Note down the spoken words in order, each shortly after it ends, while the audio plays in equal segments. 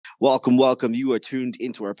Welcome, welcome. You are tuned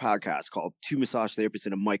into our podcast called Two Massage Therapists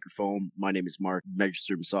and a Microphone. My name is Mark,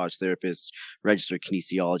 registered massage therapist, registered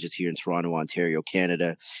kinesiologist here in Toronto, Ontario,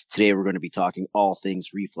 Canada. Today we're going to be talking all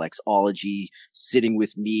things reflexology. Sitting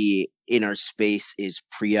with me in our space is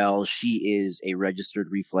Priyal. She is a registered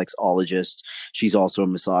reflexologist. She's also a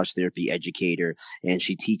massage therapy educator, and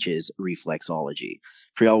she teaches reflexology.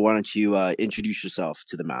 Priyal, why don't you introduce yourself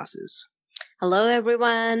to the masses? Hello,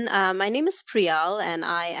 everyone. My name is Priyal, and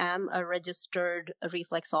I am a registered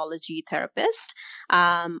reflexology therapist.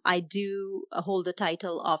 I do hold the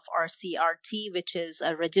title of RCRT, which is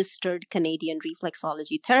a registered Canadian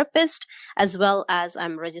reflexology therapist, as well as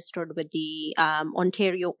I'm registered with the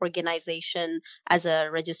Ontario organization as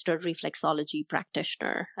a registered reflexology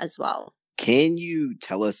practitioner as well. Can you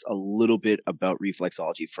tell us a little bit about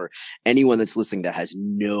reflexology for anyone that's listening that has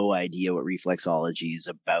no idea what reflexology is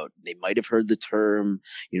about? They might have heard the term,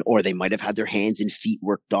 or they might have had their hands and feet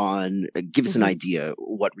worked on. Give us an idea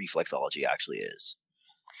what reflexology actually is.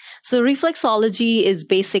 So reflexology is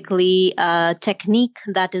basically a technique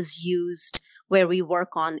that is used where we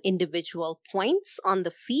work on individual points on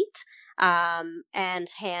the feet and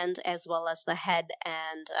hand, as well as the head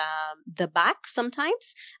and the back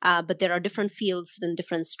sometimes. But there are different fields and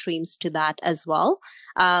different streams to that as well.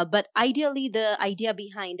 But ideally, the idea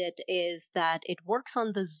behind it is that it works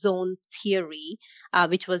on the zone theory,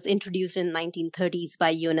 which was introduced in 1930s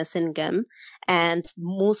by Eunice Ingham. And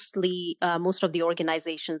most of the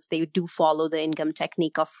organizations, they do follow the Ingham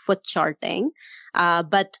technique of foot charting.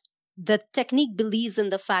 But the technique believes in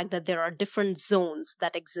the fact that there are different zones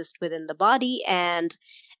that exist within the body, and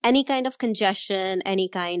any kind of congestion, any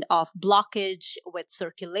kind of blockage with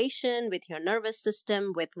circulation, with your nervous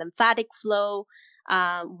system, with lymphatic flow,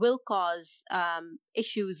 will cause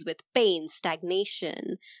issues with pain,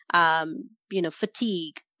 stagnation,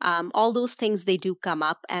 fatigue. All those things, they do come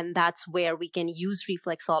up, and that's where we can use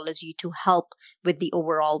reflexology to help with the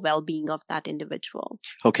overall well-being of that individual.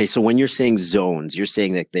 Okay, so when you're saying zones, you're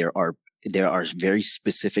saying that there are very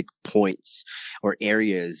specific points or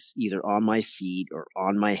areas either on my feet or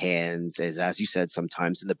on my hands, as you said,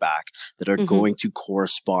 sometimes in the back, that are going to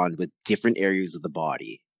correspond with different areas of the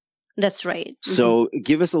body. That's right. So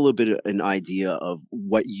give us a little bit of an idea of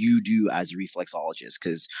what you do as a reflexologist,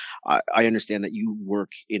 because I understand that you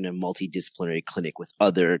work in a multidisciplinary clinic with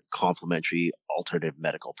other complementary alternative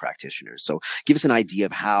medical practitioners. So give us an idea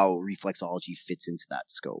of how reflexology fits into that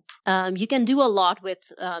scope. You can do a lot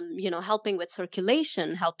with, helping with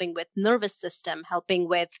circulation, helping with nervous system, helping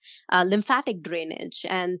with lymphatic drainage.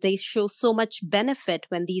 And they show so much benefit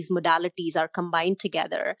when these modalities are combined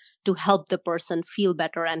together to help the person feel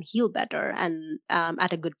better and heal better and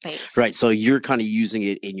at a good pace. Right. So you're kind of using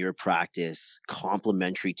it in your practice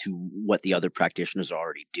complementary to what the other practitioners are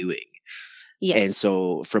already doing. Yes. And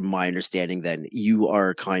so from my understanding, then you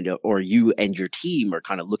are you and your team are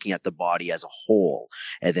kind of looking at the body as a whole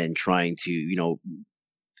and then trying to,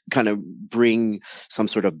 kind of bring some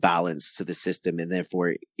sort of balance to the system and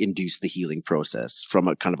therefore induce the healing process from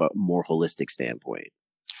a kind of a more holistic standpoint.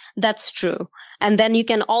 That's true. And then you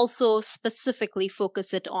can also specifically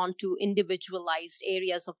focus it on to individualized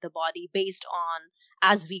areas of the body based on,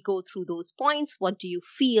 as we go through those points, what do you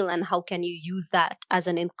feel and how can you use that as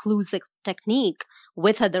an inclusive technique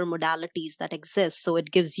with other modalities that exist. So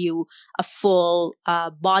it gives you a full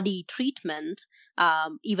body treatment,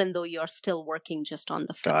 even though you're still working just on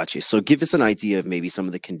the foot. Gotcha. So give us an idea of maybe some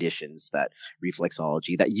of the conditions that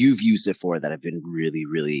reflexology that you've used it for that have been really,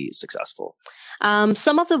 really successful.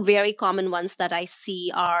 Some of the very common ones that I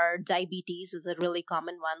see are diabetes is a really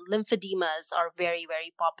common one. Lymphedemas are very,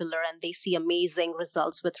 very popular, and they see amazing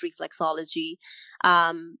results with reflexology.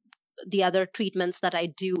 The other treatments that I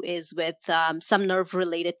do is with some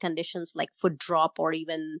nerve-related conditions like foot drop or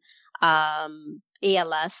even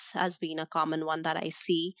ALS has been a common one that I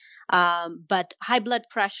see. But high blood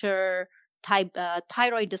pressure,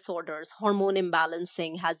 thyroid disorders, hormone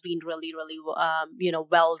imbalancing has been really, really,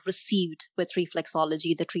 well received with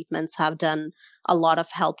reflexology. The treatments have done a lot of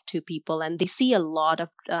help to people, and they see a lot of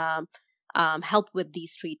help with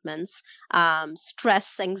these treatments.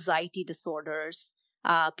 Stress, anxiety disorders.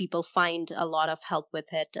 People find a lot of help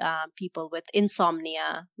with it. People with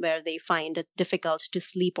insomnia, where they find it difficult to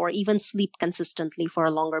sleep or even sleep consistently for a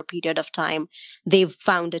longer period of time, they've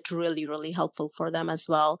found it really, really helpful for them as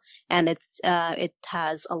well. And it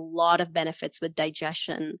has a lot of benefits with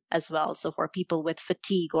digestion as well. So for people with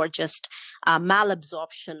fatigue or just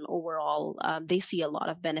malabsorption overall, they see a lot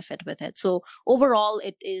of benefit with it. So overall,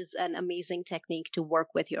 it is an amazing technique to work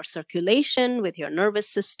with your circulation, with your nervous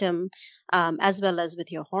system, as well as with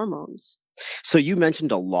your hormones. So you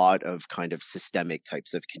mentioned a lot of kind of systemic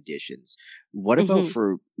types of conditions. What about Mhm.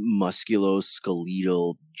 for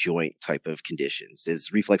musculoskeletal joint type of conditions? Is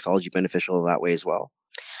reflexology beneficial in that way as well?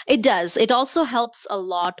 It does. It also helps a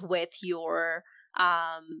lot with your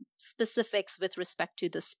specifics with respect to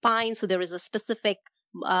the spine. So there is a specific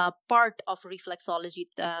part of reflexology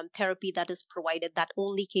therapy that is provided that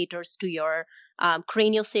only caters to your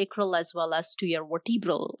craniosacral as well as to your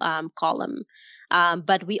vertebral column.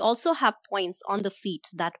 But we also have points on the feet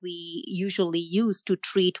that we usually use to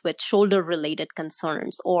treat with shoulder related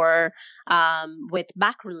concerns or with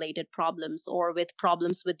back related problems or with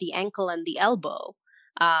problems with the ankle and the elbow.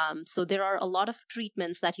 So there are a lot of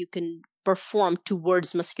treatments that you can perform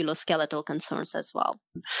towards musculoskeletal concerns as well.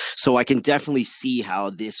 So I can definitely see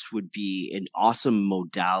how this would be an awesome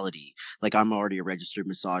modality. Like I'm already a registered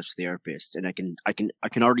massage therapist and I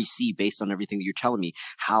can already see based on everything that you're telling me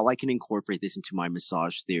how I can incorporate this into my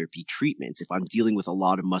massage therapy treatments if I'm dealing with a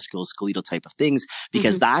lot of musculoskeletal type of things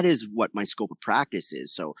because Mhm. that is what my scope of practice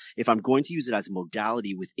is. So if I'm going to use it as a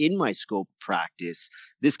modality within my scope of practice,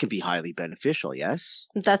 this can be highly beneficial, yes?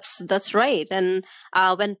 That's right. And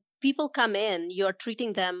when people come in, you're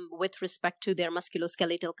treating them with respect to their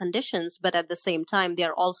musculoskeletal conditions, but at the same time,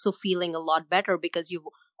 they're also feeling a lot better because you've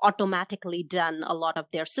automatically done a lot of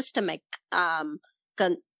their systemic um,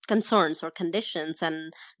 con- concerns or conditions,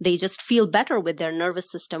 and they just feel better with their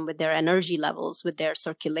nervous system, with their energy levels, with their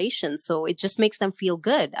circulation. So it just makes them feel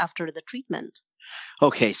good after the treatment.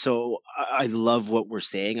 Okay, so I love what we're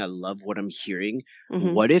saying. I love what I'm hearing.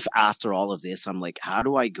 Mhm. What if after all of this, I'm like, how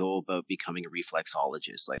do I go about becoming a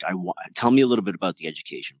reflexologist? Like, tell me a little bit about the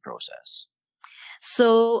education process.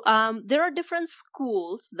 So there are different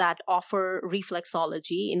schools that offer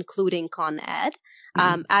reflexology, including ConEd,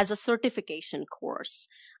 Mhm. as a certification course.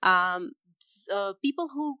 People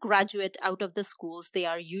who graduate out of the schools, they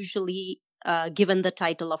are usually given the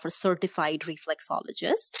title of a certified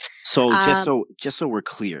reflexologist. So Um, just so we're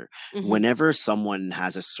clear, mhm. whenever someone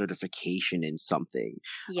has a certification in something,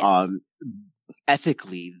 Yes, um,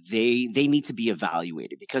 ethically they need to be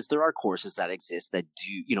evaluated because there are courses that exist that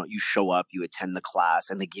do you show up, you attend the class,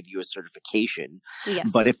 and they give you a certification.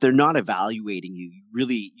 But yes, if they're not evaluating you,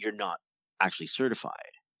 you're not actually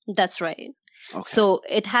certified. that's right. Okay. So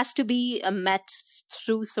it has to be met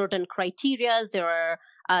through certain criterias. There are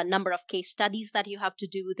a number of case studies that you have to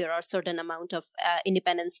do. There are certain amount of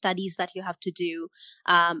independent studies that you have to do,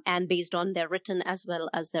 and based on their written as well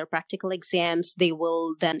as their practical exams, they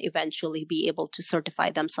will then eventually be able to certify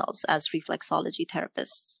themselves as reflexology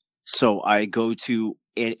therapists. So I go to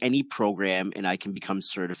any program and I can become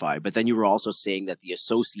certified. But then you were also saying that the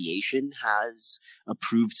association has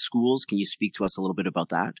approved schools. Can you speak to us a little bit about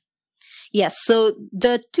that? Yes, so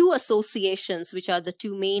the two associations, which are the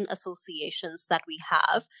two main associations that we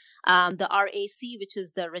have, the RAC, which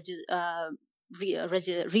is the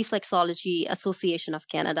Reflexology Association of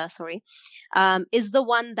Canada, sorry, is the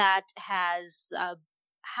one that has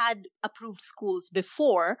had approved schools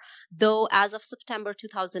before, though as of September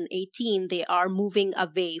 2018, they are moving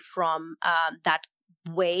away from that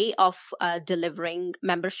way of delivering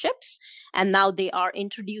memberships, and now they are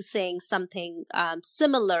introducing something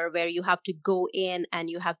similar where you have to go in and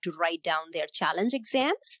you have to write down their challenge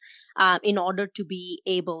exams in order to be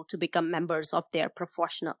able to become members of their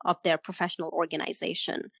professional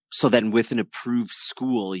organization. So then with an approved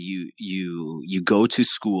school, you go to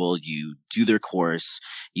school, you do their course,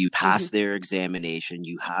 you pass Mhm. their examination,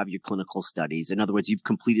 you have your clinical studies. In other words, you've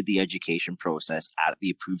completed the education process at the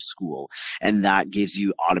approved school, and that gives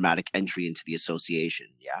you automatic entry into the association.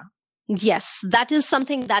 Yeah. Yes, that is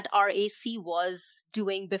something that RAC was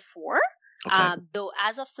doing before. Okay. Though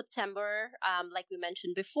as of September, like we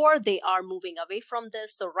mentioned before, they are moving away from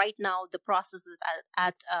this. So right now, the process is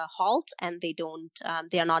at a halt, and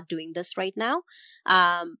they are not doing this right now.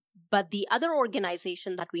 But the other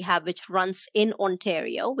organization that we have, which runs in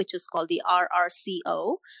Ontario, which is called the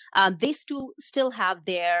RRCO, they still have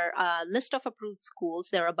their list of approved schools.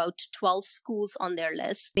 There are about 12 schools on their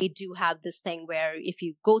list. They do have this thing where if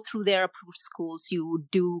you go through their approved schools, you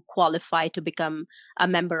do qualify to become a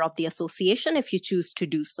member of the association if you choose to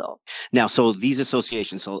do so. Now, so these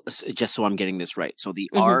associations, so just so I'm getting this right, so the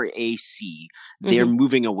Hmm. RAC, they're Hmm.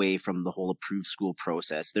 moving away from the whole approved school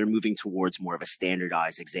process. They're moving towards more of a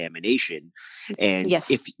standardized examination. And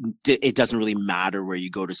if Yes. it doesn't really matter where you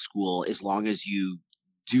go to school, as long as you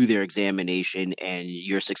do their examination and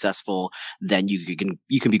you're successful, then you can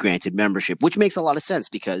be granted membership, which makes a lot of sense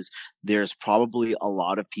because there's probably a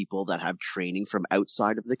lot of people that have training from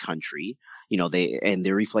outside of the country,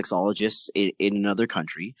 they're reflexologists in another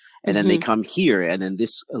country, and then they come here, and then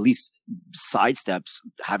this at least sidesteps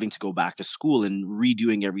having to go back to school and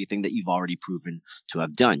redoing everything that you've already proven to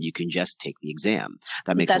have done. You can just take the exam.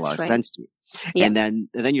 That makes a lot of sense to me. Yeah. And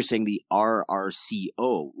then you're saying the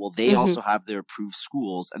RRCO. Well, they also have their approved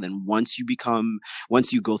schools, and then once you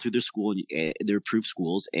go through their approved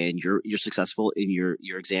schools, and you're successful in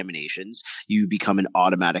your examinations, you become an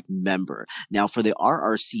automatic member. Now, for the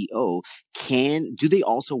RRCO, do they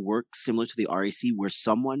also work similar to the RAC, where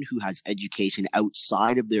someone who has education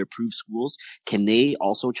outside of their approved schools, can they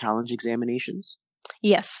also challenge examinations?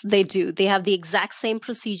 Yes, they do. They have the exact same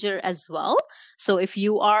procedure as well. So if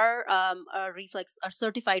you are a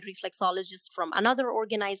certified reflexologist from another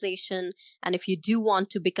organization, and if you do want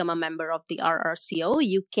to become a member of the RRCO,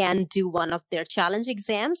 you can do one of their challenge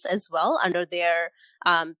exams as well under their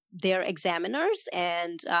examiners.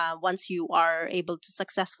 And once you are able to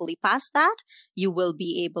successfully pass that, you will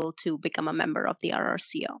be able to become a member of the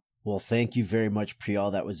RRCO. Well, thank you very much,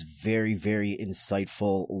 Priyal. That was very, very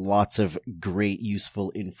insightful. Lots of great,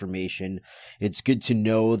 useful information. It's good to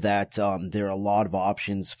know that there are a lot of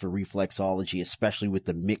options for reflexology, especially with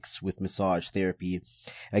the mix with massage therapy.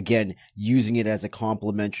 Again, using it as a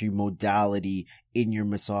complementary modality in your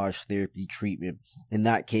massage therapy treatment. In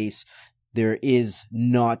that case, it's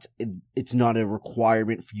not a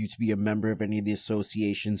requirement for you to be a member of any of the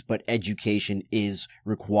associations, but education is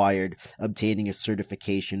required. Obtaining a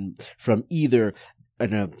certification from either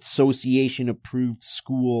an association approved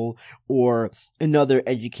school or another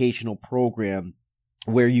educational program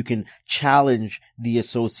where you can challenge the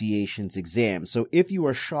association's exam. So if you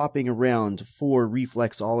are shopping around for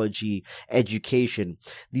reflexology education,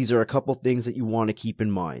 these are a couple things that you want to keep in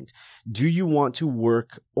mind. Do you want to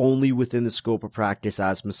work only within the scope of practice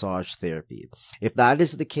as massage therapy? If that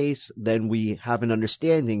is the case, then we have an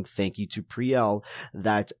understanding, thank you to Priyal,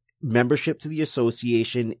 that membership to the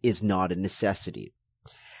association is not a necessity.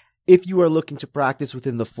 If you are looking to practice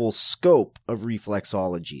within the full scope of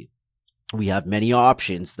reflexology, we have many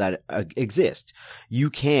options that exist. You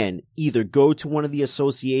can either go to one of the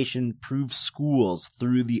association approved schools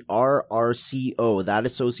through the RRCO, that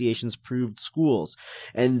association's approved schools.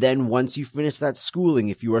 And then once you finish that schooling,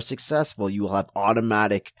 if you are successful, you will have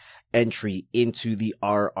automatic entry into the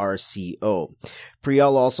RRCO.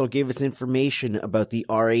 Priyal also gave us information about the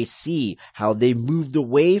RAC, how they moved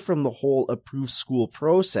away from the whole approved school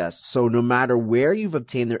process. So no matter where you've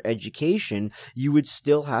obtained their education, you would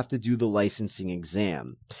still have to do the licensing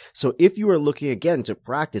exam. So if you are looking again to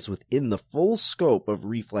practice within the full scope of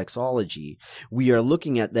reflexology, we are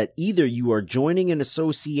looking at that either you are joining an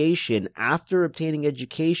association after obtaining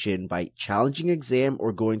education by challenging exam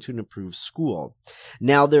or going to an approved school.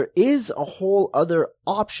 Now there is a whole other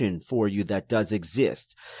option for you that does exist.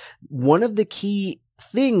 One of the key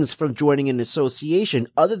things from joining an association,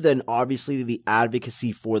 other than obviously the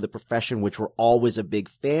advocacy for the profession, which we're always a big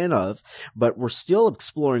fan of, but we're still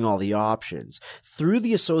exploring all the options. Through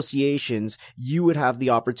the associations, you would have the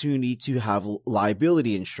opportunity to have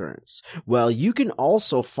liability insurance. Well, you can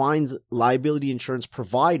also find liability insurance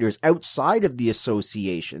providers outside of the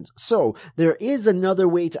associations. So there is another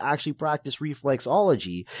way to actually practice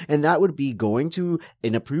reflexology, and that would be going to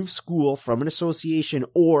an approved school from an association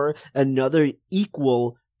or another equal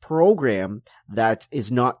program that is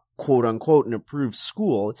not quote unquote an approved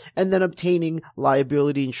school, and then obtaining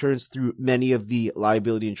liability insurance through many of the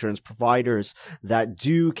liability insurance providers that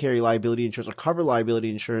do carry liability insurance or cover liability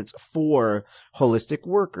insurance for holistic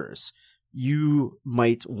workers. You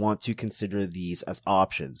might want to consider these as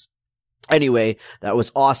options. Anyway, that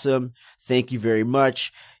was awesome. Thank you very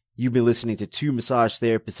much. You've been listening to two massage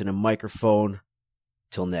therapists and a microphone.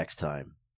 Till next time.